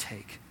to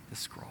take the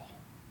scroll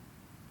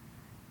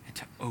and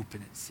to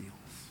open its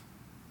seals.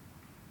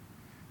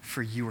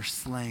 For you were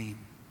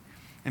slain,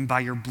 and by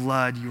your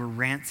blood you were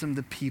ransomed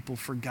the people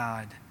for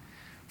God,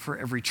 for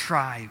every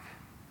tribe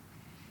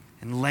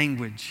and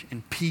language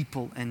and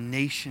people and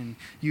nation.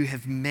 You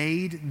have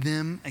made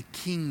them a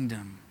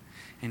kingdom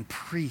and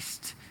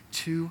priests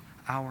to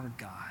our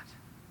God,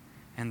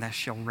 and they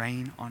shall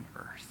reign on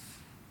earth."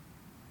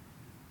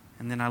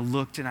 And then I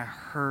looked and I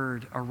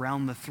heard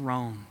around the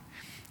throne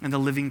and the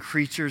living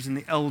creatures and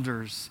the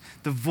elders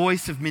the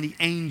voice of many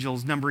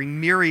angels,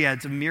 numbering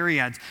myriads of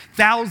myriads,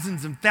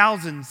 thousands of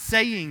thousands,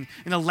 saying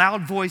in a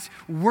loud voice,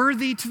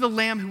 "Worthy to the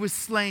Lamb who was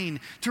slain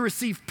to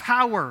receive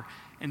power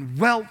and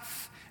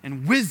wealth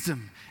and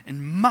wisdom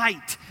and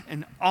might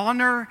and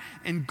honor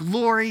and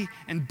glory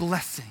and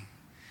blessing."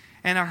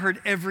 And I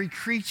heard every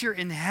creature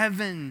in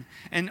heaven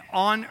and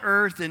on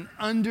earth and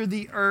under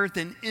the earth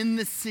and in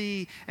the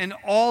sea and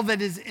all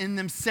that is in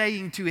them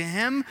saying, "To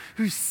him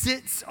who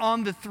sits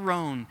on the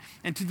throne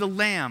and to the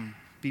Lamb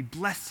be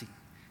blessing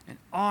and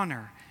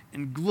honor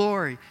and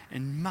glory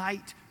and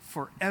might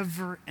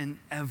forever and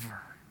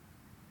ever."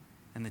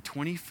 And the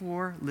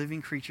 24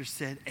 living creatures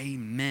said,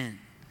 "Amen."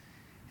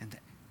 And the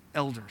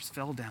elders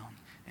fell down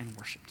and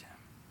worshiped him.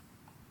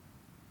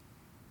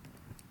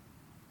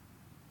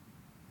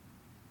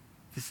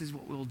 This is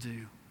what we'll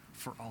do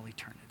for all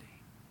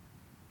eternity.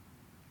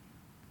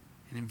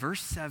 And in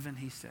verse 7,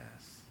 he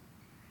says,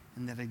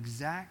 in that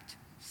exact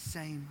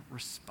same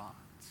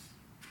response,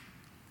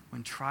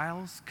 when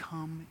trials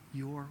come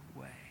your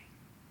way,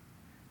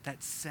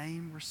 that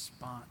same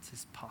response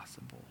is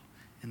possible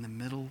in the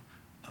middle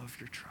of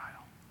your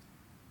trial.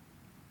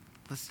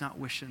 Let's not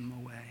wish them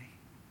away.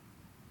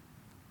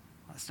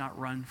 Let's not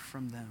run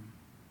from them,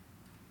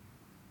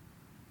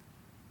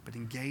 but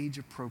engage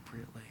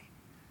appropriately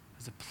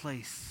as a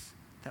place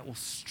that will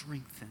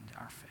strengthen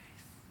our faith.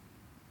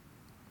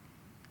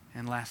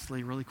 And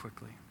lastly, really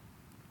quickly,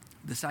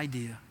 this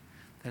idea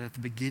that at the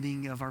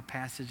beginning of our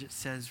passage it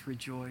says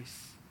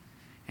rejoice,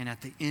 and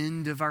at the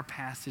end of our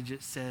passage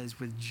it says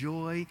with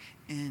joy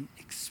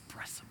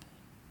inexpressible.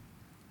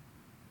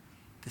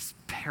 This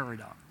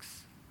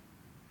paradox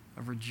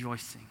of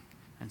rejoicing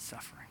and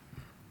suffering.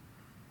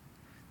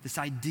 This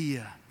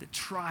idea that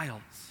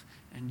trials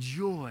and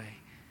joy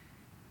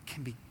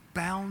can be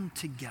bound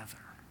together.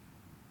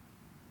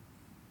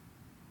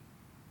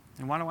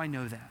 And why do I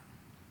know that?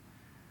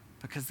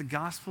 Because the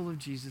gospel of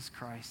Jesus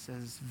Christ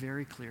says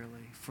very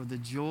clearly, for the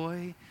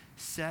joy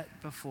set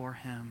before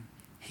him,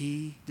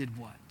 he did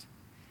what?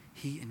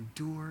 He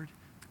endured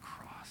the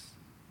cross.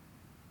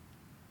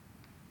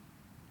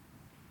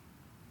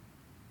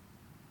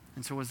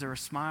 And so was there a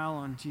smile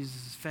on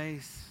Jesus'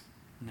 face?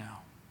 No.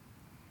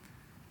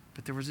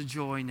 But there was a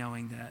joy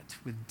knowing that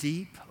with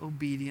deep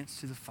obedience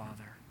to the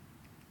Father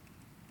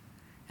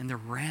and the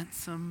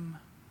ransom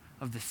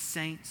of the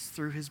saints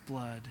through his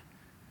blood,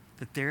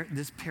 that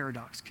this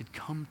paradox could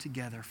come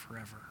together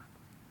forever.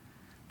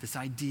 this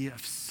idea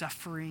of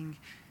suffering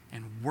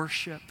and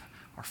worship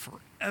are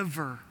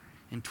forever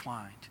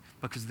entwined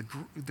because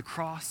of the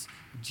cross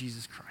of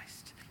Jesus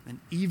Christ. And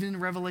even in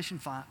Revelation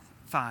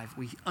 5,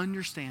 we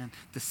understand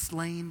the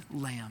slain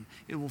lamb.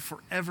 It will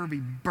forever be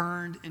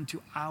burned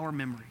into our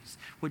memories,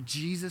 what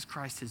Jesus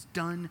Christ has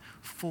done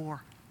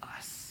for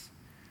us.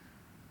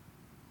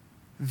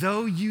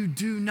 Though you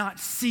do not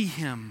see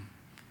him,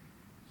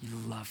 you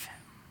love him.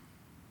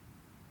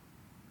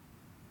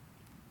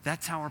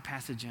 That's how our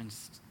passage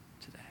ends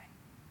today.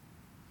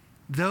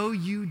 Though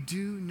you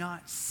do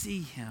not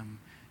see him,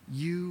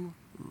 you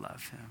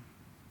love him.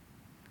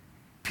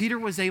 Peter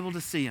was able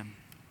to see him.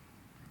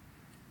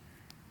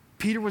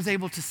 Peter was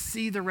able to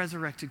see the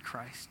resurrected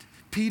Christ.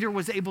 Peter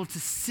was able to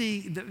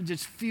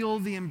just feel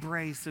the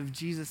embrace of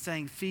Jesus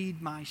saying,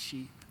 "Feed my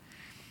sheep."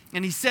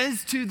 And he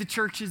says to the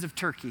churches of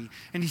Turkey,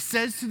 and he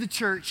says to the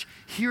church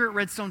here at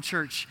Redstone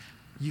Church,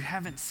 you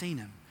haven't seen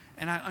him.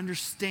 And I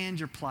understand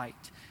your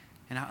plight.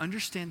 And I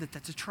understand that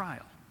that's a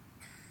trial.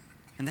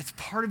 And that's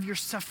part of your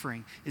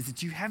suffering, is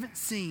that you haven't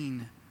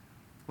seen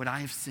what I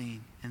have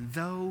seen. And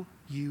though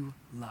you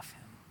love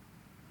him,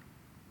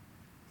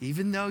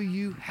 even though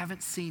you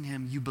haven't seen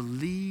him, you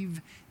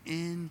believe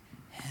in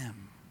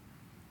him.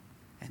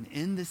 And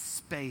in this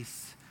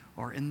space,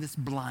 or in this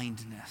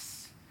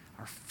blindness,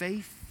 our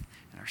faith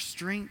and our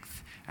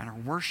strength and our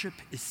worship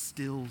is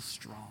still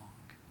strong.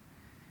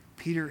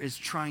 Peter is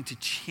trying to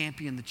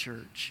champion the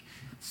church.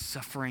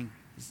 Suffering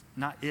is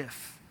not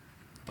if,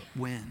 but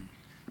when.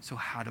 So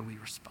how do we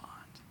respond?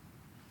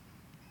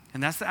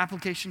 And that's the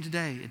application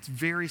today. It's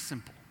very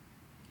simple.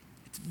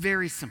 It's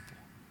very simple.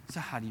 So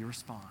how do you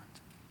respond?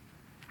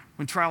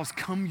 When trials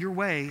come your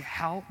way,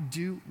 how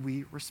do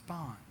we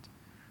respond?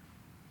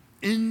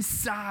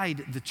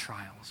 Inside the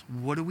trials,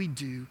 what do we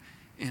do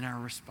in our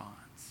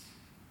response?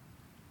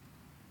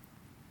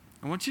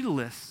 I want you to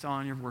list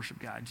on your worship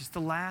guide just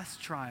the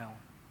last trial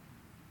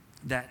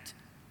that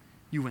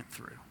you went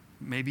through.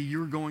 Maybe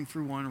you're going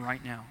through one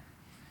right now.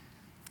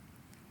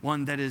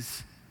 One that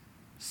is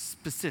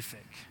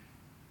specific.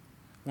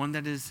 One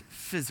that is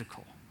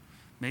physical.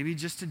 Maybe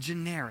just a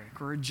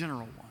generic or a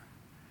general one.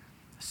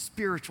 A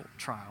spiritual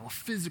trial, a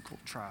physical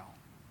trial,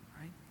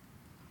 right?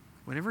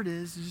 Whatever it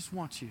is, I just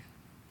want you.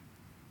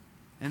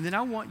 And then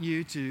I want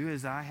you to,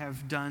 as I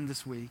have done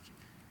this week,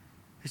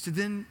 is to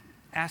then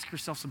ask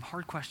yourself some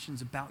hard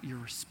questions about your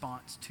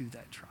response to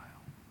that trial.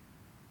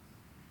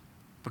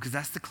 Because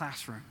that's the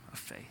classroom of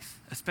faith,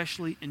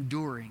 especially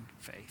enduring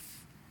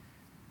faith.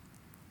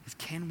 Is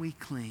can we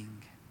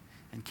cling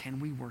and can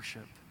we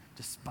worship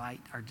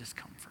despite our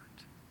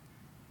discomfort?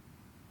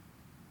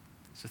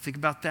 So think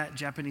about that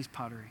Japanese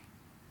pottery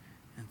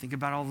and think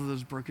about all of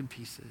those broken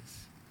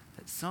pieces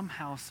that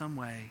somehow, some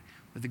way,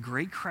 with a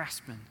great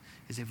craftsman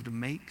is able to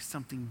make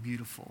something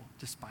beautiful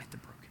despite the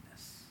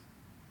brokenness.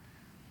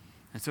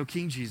 And so,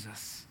 King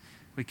Jesus,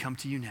 we come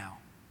to you now,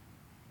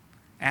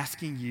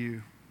 asking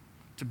you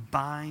to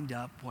bind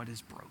up what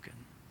is broken.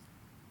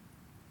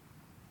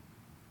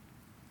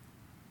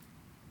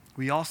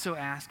 We also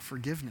ask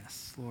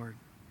forgiveness, Lord.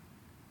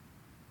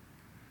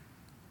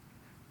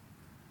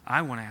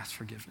 I want to ask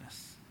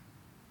forgiveness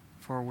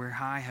for where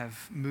I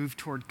have moved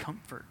toward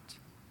comfort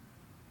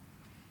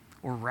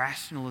or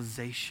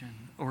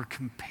rationalization or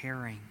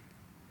comparing.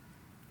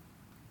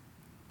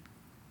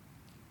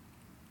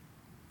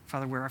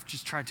 Father, where I've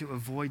just tried to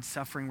avoid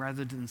suffering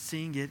rather than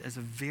seeing it as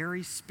a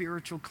very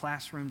spiritual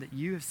classroom that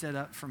you have set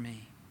up for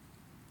me.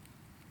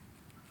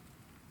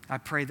 I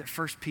pray that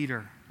 1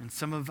 Peter, and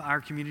some of our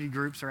community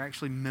groups are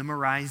actually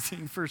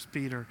memorizing 1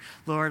 Peter.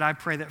 Lord, I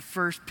pray that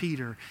 1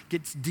 Peter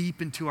gets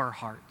deep into our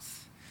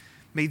hearts.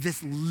 May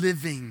this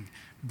living,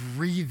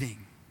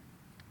 breathing,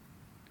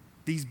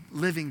 these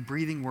living,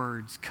 breathing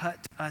words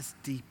cut us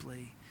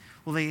deeply.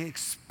 Will they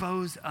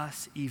expose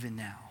us even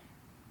now?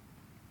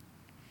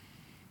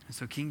 And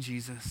so, King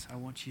Jesus, I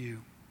want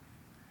you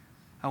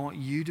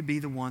to be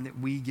the one that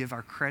we give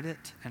our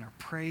credit and our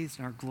praise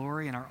and our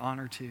glory and our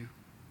honor to.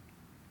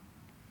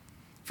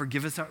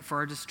 Forgive us for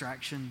our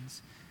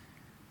distractions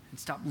and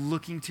stop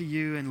looking to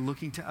you and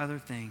looking to other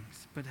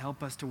things, but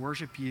help us to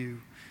worship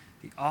you,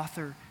 the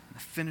author and the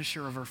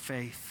finisher of our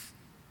faith.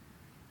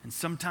 And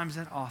sometimes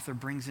that author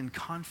brings in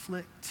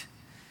conflict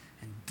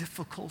and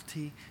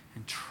difficulty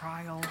and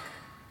trial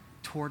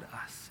toward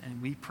us.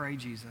 And we pray,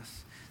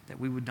 Jesus, that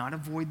we would not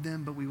avoid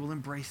them, but we will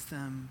embrace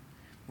them,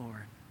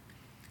 Lord.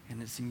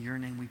 And it's in your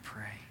name we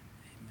pray.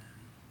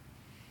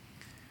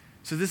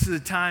 So this is a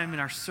time in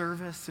our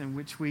service in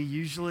which we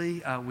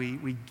usually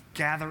we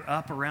gather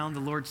up around the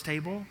Lord's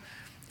table.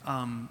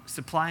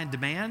 Supply and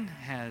demand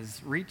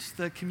has reached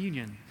the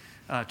communion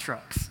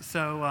trucks.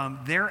 So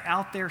they're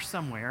out there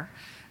somewhere.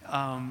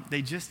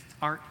 They just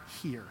aren't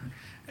here.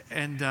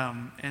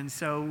 And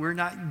so we're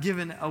not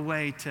given a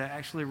way to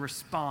actually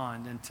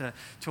respond and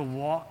to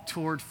walk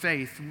toward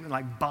faith,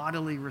 like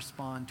bodily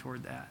respond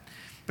toward that.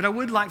 But I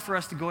would like for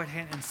us to go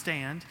ahead and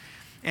stand.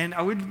 And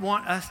I would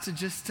want us to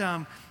just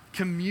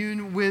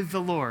commune with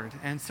the Lord.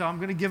 And so I'm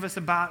going to give us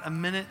about a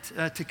minute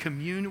to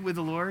commune with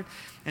the Lord.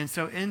 And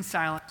so in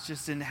silence,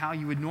 just in how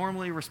you would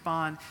normally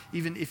respond,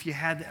 even if you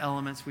had the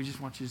elements, we just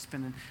want you to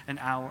spend an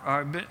hour,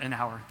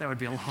 that would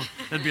be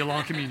that'd be a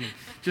long communion.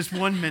 Just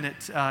 1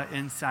 minute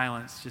in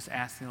silence, just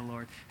asking the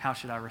Lord, how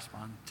should I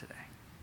respond today?